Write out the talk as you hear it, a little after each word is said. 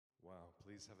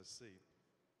Please have a seat.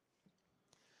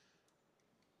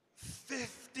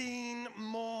 15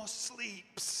 more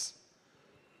sleeps.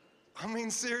 I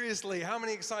mean, seriously, how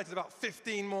many excited about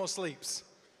 15 more sleeps?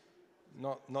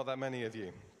 Not that many of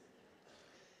you.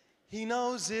 He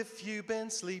knows if you've been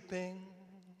sleeping.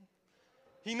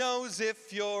 He knows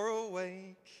if you're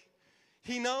awake.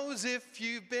 He knows if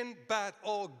you've been bad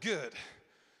or good.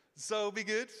 So be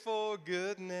good for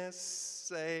goodness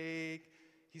sake.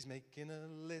 He's making a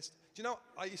list. Do you know,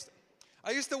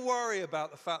 I used to worry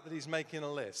about the fact that he's making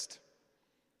a list.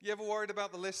 You ever worried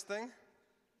about the list thing?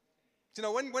 Do you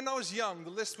know, when I was young, the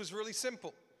list was really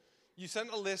simple. You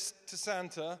sent a list to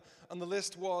Santa, and the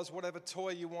list was whatever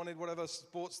toy you wanted, whatever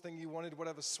sports thing you wanted,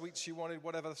 whatever sweets you wanted,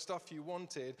 whatever stuff you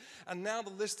wanted. And now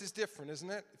the list is different, isn't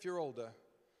it, if you're older?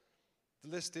 The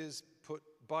list is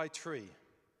buy tree.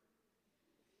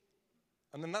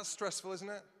 And then that's stressful, isn't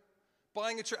it?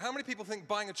 Buying a tree. How many people think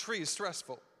buying a tree is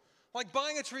stressful? Like,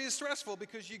 buying a tree is stressful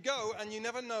because you go and you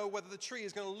never know whether the tree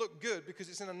is going to look good because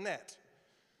it's in a net.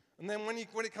 And then when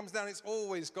it comes down, it's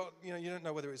always got, you don't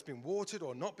know whether it's been watered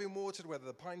or not been watered, whether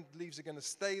the pine leaves are going to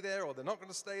stay there or they're not going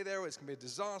to stay there, or it's going to be a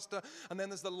disaster. And then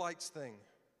there's the lights thing.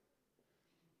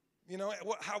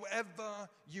 However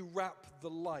you wrap the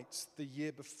lights the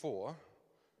year before,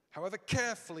 however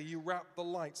carefully you wrap the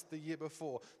lights the year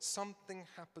before, something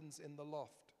happens in the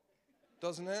loft.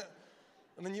 Doesn't it?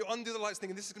 And then you undo the lights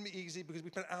thinking, this is going to be easy because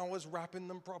we spent hours wrapping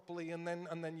them properly, and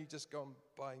then you just go and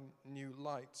buy new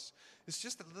lights. It's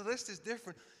just that the list is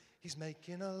different. He's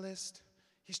making a list.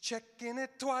 He's checking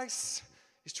it twice.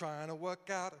 He's trying to work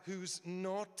out who's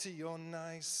naughty or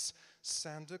nice.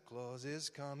 Santa Claus is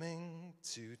coming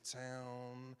to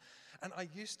town. And I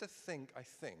used to think,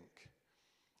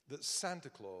 that Santa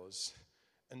Claus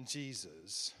and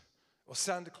Jesus, or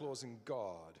Santa Claus and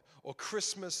God, or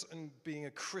Christmas and being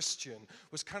a Christian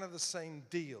was kind of the same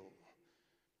deal.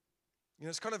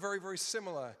 It's kind of very, very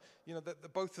similar.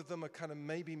 That both of them are kind of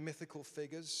maybe mythical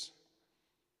figures,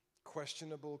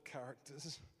 questionable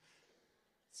characters.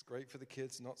 It's great for the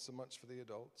kids, not so much for the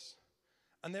adults.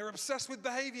 And they're obsessed with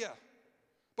behavior.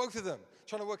 Both of them,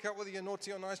 trying to work out whether you're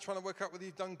naughty or nice, trying to work out whether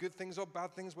you've done good things or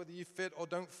bad things, whether you fit or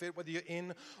don't fit, whether you're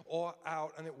in or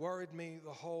out. And it worried me, the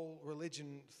whole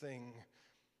religion thing.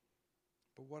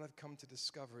 But what I've come to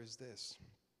discover is this: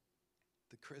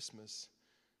 that Christmas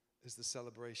is the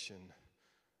celebration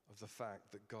of the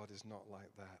fact that God is not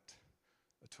like that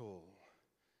at all.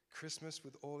 Christmas,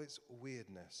 with all its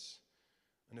weirdness,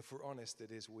 and if we're honest,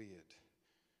 it is weird.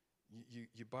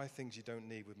 You buy things you don't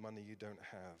need with money you don't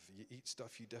have. You eat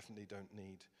stuff you definitely don't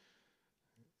need.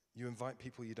 You invite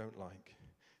people you don't like.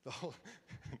 No,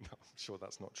 I'm sure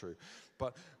that's not true.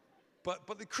 But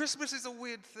the Christmas is a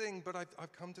weird thing, but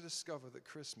I've come to discover that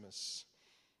Christmas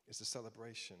is a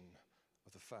celebration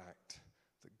of the fact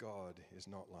that God is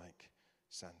not like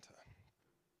Santa.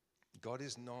 God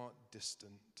is not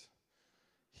distant.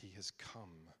 He has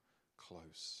come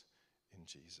close in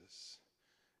Jesus.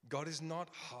 God is not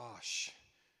harsh.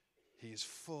 He is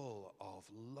full of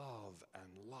love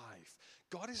and life.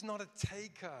 God is not a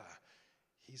taker.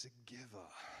 He's a giver.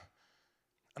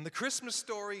 And the Christmas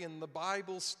story and the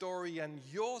Bible story and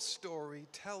your story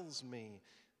tells me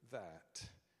that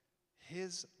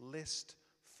his list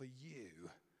for you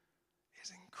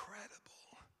is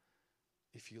incredible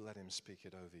if you let him speak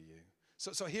it over you.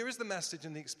 So here is the message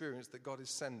and the experience that God is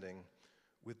sending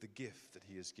with the gift that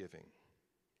he is giving.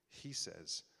 He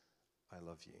says, I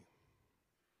love you.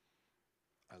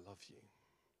 I love you.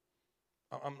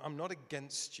 I'm not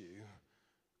against you.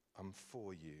 I'm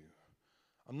for you.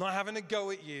 I'm not having a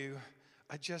go at you.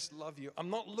 I just love you. I'm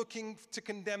not looking to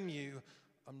condemn you.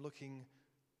 I'm looking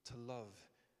to love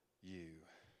you.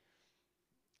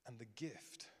 And the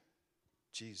gift,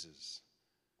 Jesus,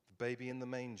 the baby in the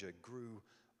manger, grew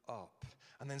up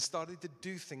and then started to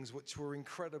do things which were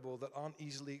incredible, that aren't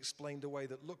easily explained away,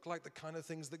 that look like the kind of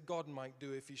things that God might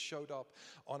do if he showed up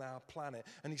on our planet.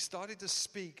 And he started to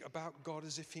speak about God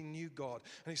as if he knew God.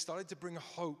 And he started to bring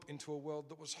hope into a world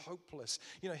that was hopeless.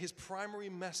 His primary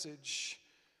message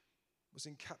was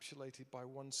encapsulated by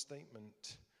one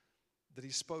statement that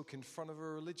he spoke in front of a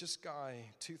religious guy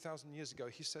 2,000 years ago.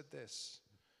 He said this: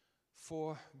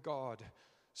 "For God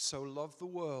so loved the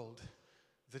world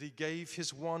that he gave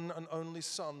his one and only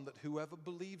Son, that whoever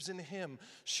believes in him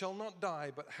shall not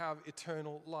die but have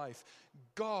eternal life."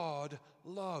 God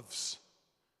loves.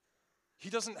 He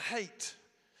doesn't hate.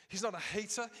 He's not a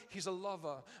hater, he's a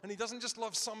lover. And he doesn't just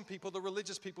love some people, the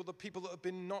religious people, the people that have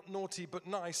been not naughty but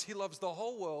nice. He loves the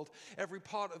whole world, every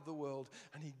part of the world.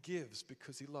 And he gives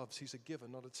because he loves. He's a giver,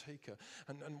 not a taker.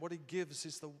 And what he gives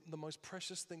is the most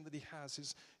precious thing that he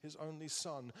has, his only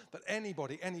son. That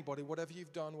anybody, whatever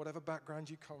you've done, whatever background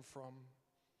you come from,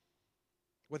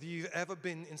 whether you've ever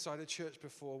been inside a church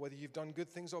before, whether you've done good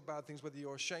things or bad things, whether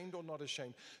you're ashamed or not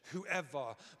ashamed,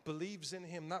 whoever believes in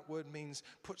him, that word means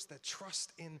puts their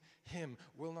trust in him,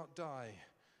 will not die,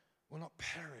 will not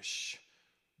perish,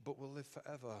 but will live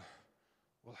forever,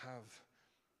 will have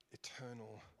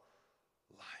eternal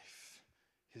life.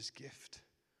 His gift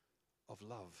of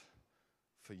love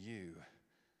for you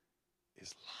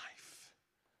is life.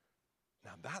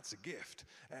 Now that's a gift.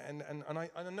 And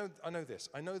I know this.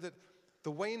 I know that the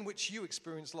way in which you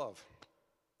experience love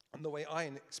and the way I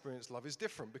experience love is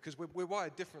different because we're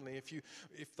wired differently.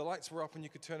 If the lights were up and you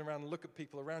could turn around and look at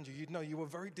people around you, you'd know you were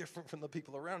very different from the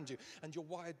people around you. And you're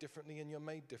wired differently and you're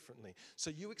made differently.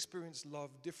 So you experience love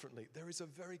differently. There is a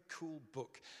very cool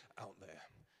book out there.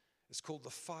 It's called The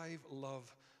 5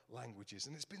 Love Languages.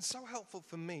 And it's been so helpful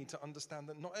for me to understand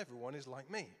that not everyone is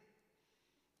like me.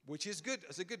 Which is good,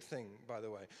 as a good thing, by the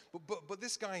way. But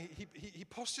this guy, he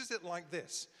postures it like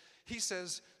this. He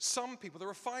says, some people, there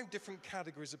are 5 different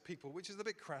categories of people, which is a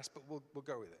bit crass, but we'll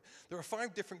go with it. There are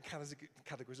 5 different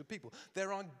categories of people.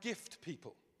 There are gift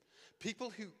people.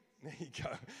 People who, there you go,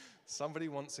 somebody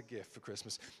wants a gift for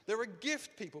Christmas. There are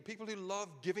gift people, people who love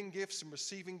giving gifts and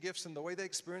receiving gifts, and the way they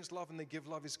experience love and they give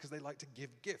love is because they like to give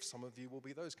gifts. Some of you will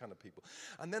be those kind of people.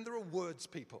 And then there are words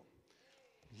people.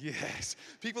 Yes,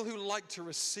 people who like to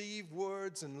receive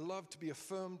words and love to be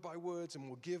affirmed by words and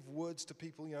will give words to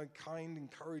people, kind,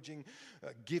 encouraging,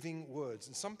 giving words.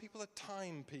 And some people are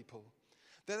time people.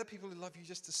 They're the people who love you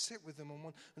just to sit with them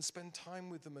and spend time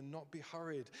with them and not be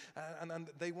hurried. And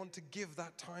they want to give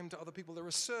that time to other people. There are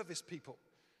service people.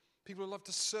 People who love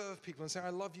to serve people and say, I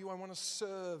love you, I want to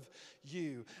serve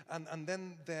you. And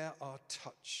then there are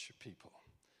touch people.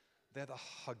 They're the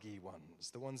huggy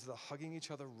ones, the ones that are hugging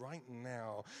each other right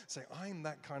now, saying, I'm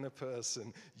that kind of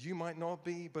person. You might not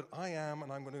be, but I am, and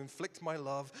I'm going to inflict my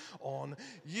love on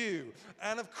you.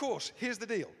 And of course, here's the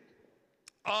deal.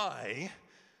 I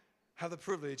have the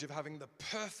privilege of having the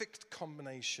perfect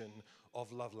combination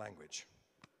of love language.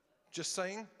 Just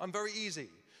saying, I'm very easy.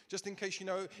 Just in case you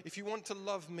know, if you want to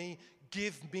love me,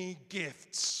 give me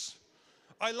gifts.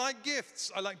 I like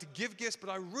gifts. I like to give gifts, but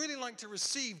I really like to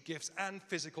receive gifts and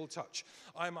physical touch.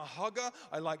 I'm a hugger.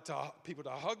 I like people to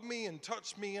hug me and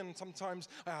touch me, and sometimes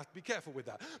I have to be careful with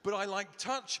that. But I like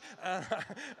touch,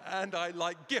 and I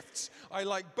like gifts. I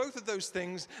like both of those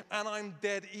things, and I'm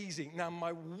dead easy. Now,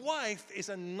 my wife is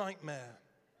a nightmare.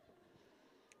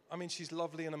 I mean, she's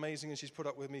lovely and amazing, and she's put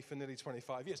up with me for nearly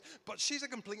 25 years. But she's a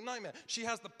complete nightmare. She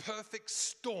has the perfect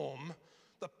storm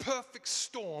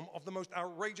of the most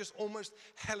outrageous, almost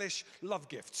hellish love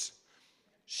gifts.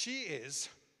 She is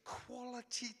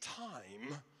quality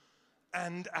time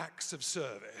and acts of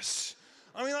service.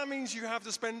 I mean, that means you have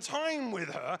to spend time with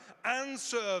her and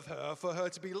serve her for her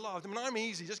to be loved. I mean, I'm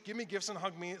easy. Just give me gifts and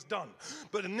hug me, it's done.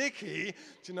 But Nikki,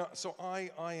 so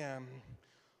I am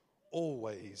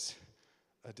always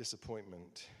a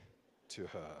disappointment to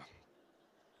her.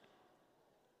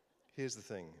 Here's the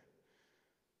thing.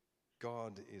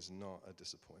 God is not a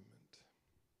disappointment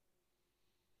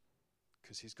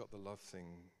because he's got the love thing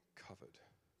covered,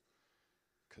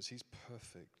 because he's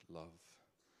perfect love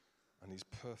and he's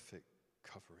perfect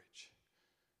coverage,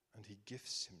 and he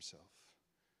gifts himself.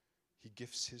 He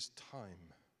gifts his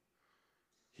time.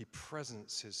 He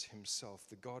presences himself.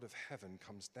 The God of heaven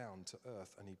comes down to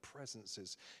earth and he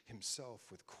presences himself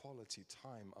with quality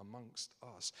time amongst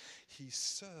us. He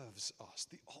serves us,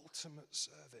 the ultimate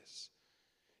service.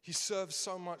 He serves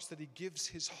so much that he gives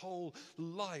his whole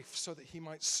life so that he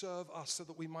might serve us, so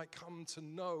that we might come to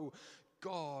know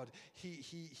God.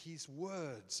 His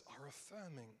words are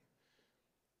affirming.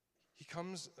 He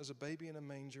comes as a baby in a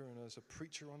manger and as a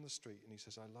preacher on the street, and he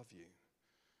says, I love you.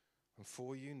 I'm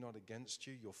for you, not against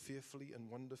you. You're fearfully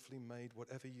and wonderfully made.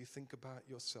 Whatever you think about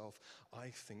yourself, I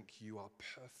think you are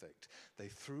perfect. They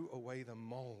threw away the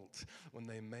mold when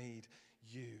they made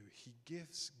you. He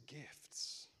gives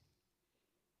gifts.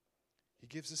 He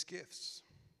gives us gifts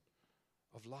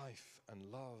of life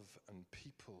and love and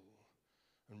people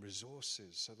and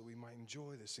resources so that we might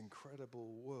enjoy this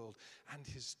incredible world. And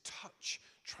his touch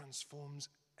transforms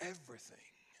everything.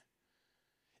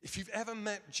 If you've ever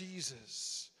met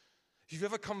Jesus, if you've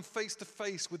ever come face to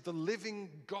face with the living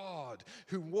God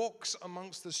who walks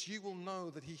amongst us, you will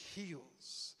know that he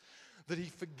heals, that he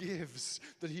forgives,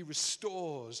 that he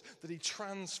restores, that he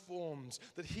transforms,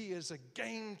 that he is a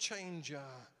game changer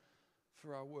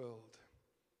for our world.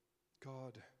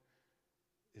 God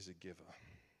is a giver,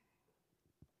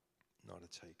 not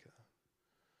a taker.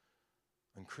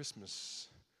 And Christmas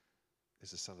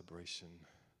is a celebration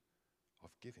of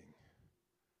giving,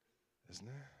 isn't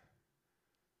it?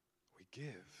 We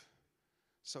give.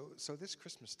 So this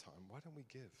Christmas time, why don't we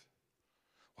give?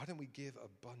 Why don't we give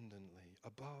abundantly,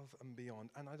 above and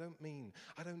beyond? And I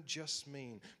don't just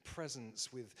mean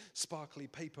presents with sparkly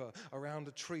paper around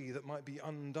a tree that might be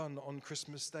undone on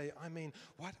Christmas Day. I mean,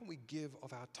 why don't we give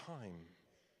of our time?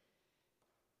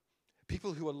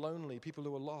 People who are lonely, people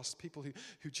who are lost, people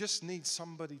who just need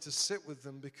somebody to sit with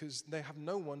them because they have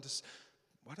no one to...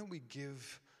 Why don't we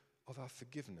give of our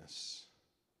forgiveness?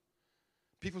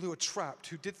 People who are trapped,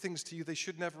 who did things to you they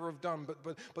should never have done,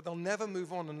 but they'll never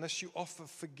move on unless you offer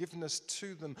forgiveness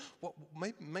to them.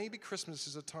 Maybe Christmas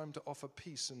is a time to offer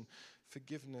peace and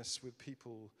forgiveness with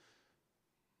people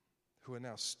who are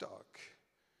now stuck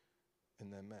in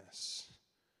their mess.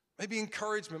 Maybe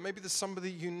encouragement. Maybe there's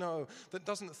somebody you know that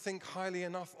doesn't think highly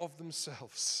enough of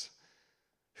themselves,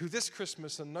 who this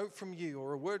Christmas a note from you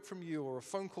or a word from you or a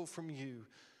phone call from you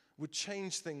would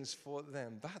change things for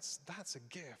them. That's a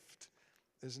gift,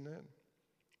 isn't it?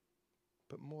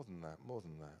 But more than that,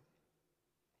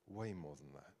 way more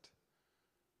than that.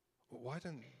 Why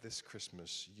don't this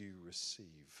Christmas you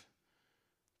receive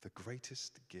the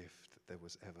greatest gift that there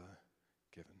was ever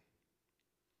given?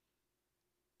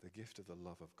 The gift of the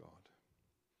love of God.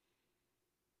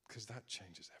 Because that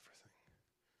changes everything.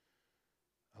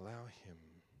 Allow him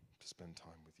to spend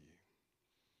time with you.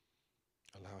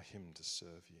 Allow him to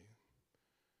serve you.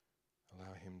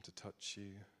 Allow him to touch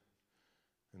you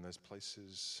in those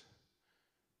places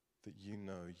that you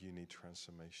know you need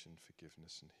transformation,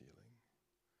 forgiveness, and healing.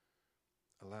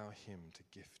 Allow him to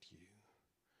gift you.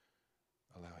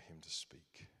 Allow him to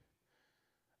speak.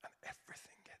 And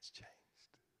everything gets changed.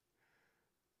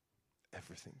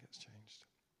 Everything gets changed.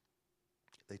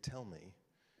 They tell me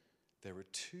there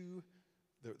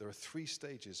are three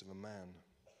stages of a man.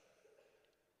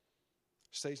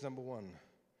 Stage number one,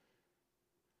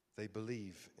 they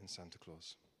believe in Santa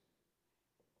Claus.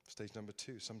 Stage number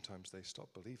two, sometimes they stop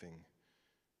believing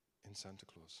in Santa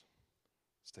Claus.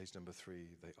 Stage number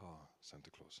three, they are Santa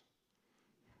Claus.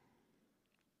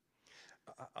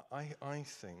 I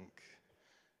think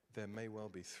there may well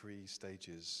be three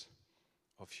stages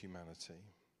of humanity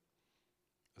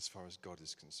as far as God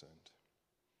is concerned.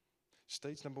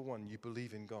 Stage number one, you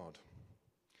believe in God.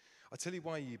 I'll tell you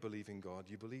why you believe in God.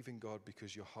 You believe in God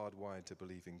because you're hardwired to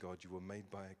believe in God. You were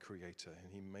made by a creator, and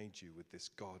he made you with this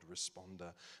God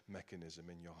responder mechanism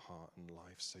in your heart and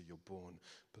life, so you're born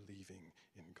believing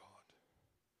in God.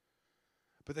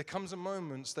 But there comes a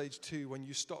moment, stage two, when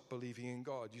you stop believing in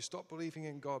God. You stop believing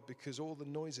in God because all the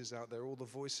noises out there, all the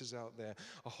voices out there,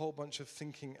 a whole bunch of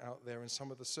thinking out there, and some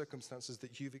of the circumstances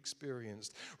that you've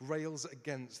experienced rails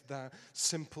against that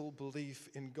simple belief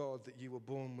in God that you were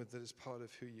born with, that is part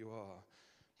of who you are.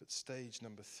 But stage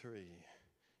number three,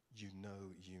 you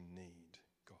know you need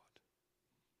God.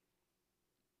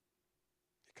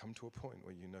 You come to a point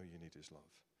where you know you need his love.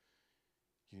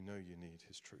 You know you need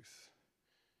his truth.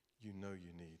 You know you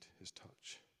need his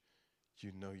touch.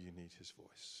 You know you need his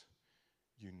voice.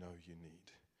 You know you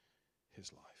need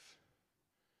his life.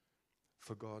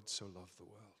 For God so loved the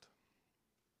world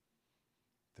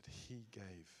that he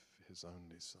gave his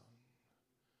only Son,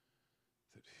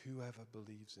 that whoever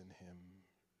believes in him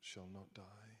shall not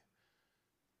die,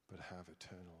 but have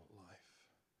eternal life.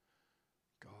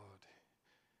 God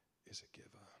is a giver.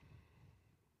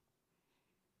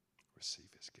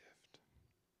 Receive his gift.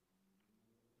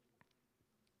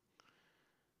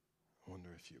 I wonder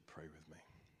if you'd pray with me.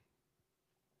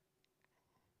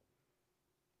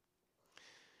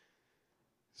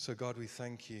 So God, we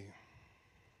thank you.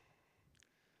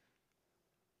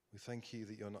 We thank you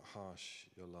that you're not harsh,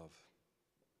 you're love.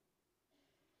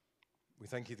 We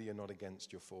thank you that you're not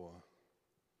against, you're for.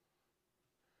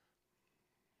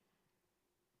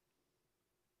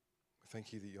 We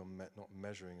thank you that you're not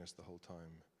measuring us the whole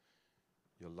time,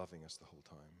 you're loving us the whole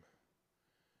time.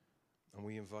 And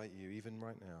we invite you, even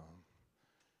right now,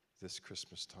 this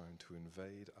Christmas time, to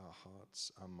invade our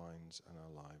hearts, our minds, and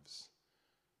our lives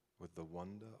with the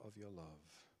wonder of your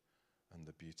love and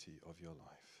the beauty of your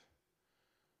life.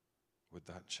 Would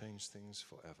that change things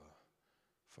forever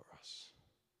for us?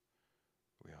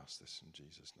 We ask this in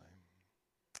Jesus' name.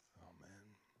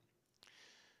 Amen.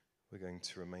 We're going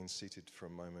to remain seated for a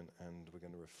moment, and we're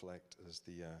going to reflect as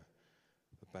the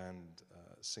band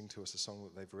sing to us a song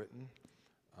that they've written,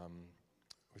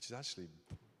 which is actually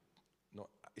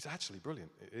It's actually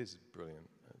brilliant. It is brilliant.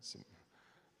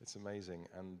 It's amazing.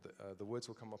 And the words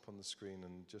will come up on the screen,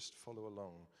 and just follow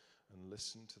along and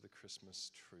listen to the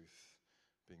Christmas truth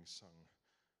being sung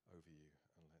over you.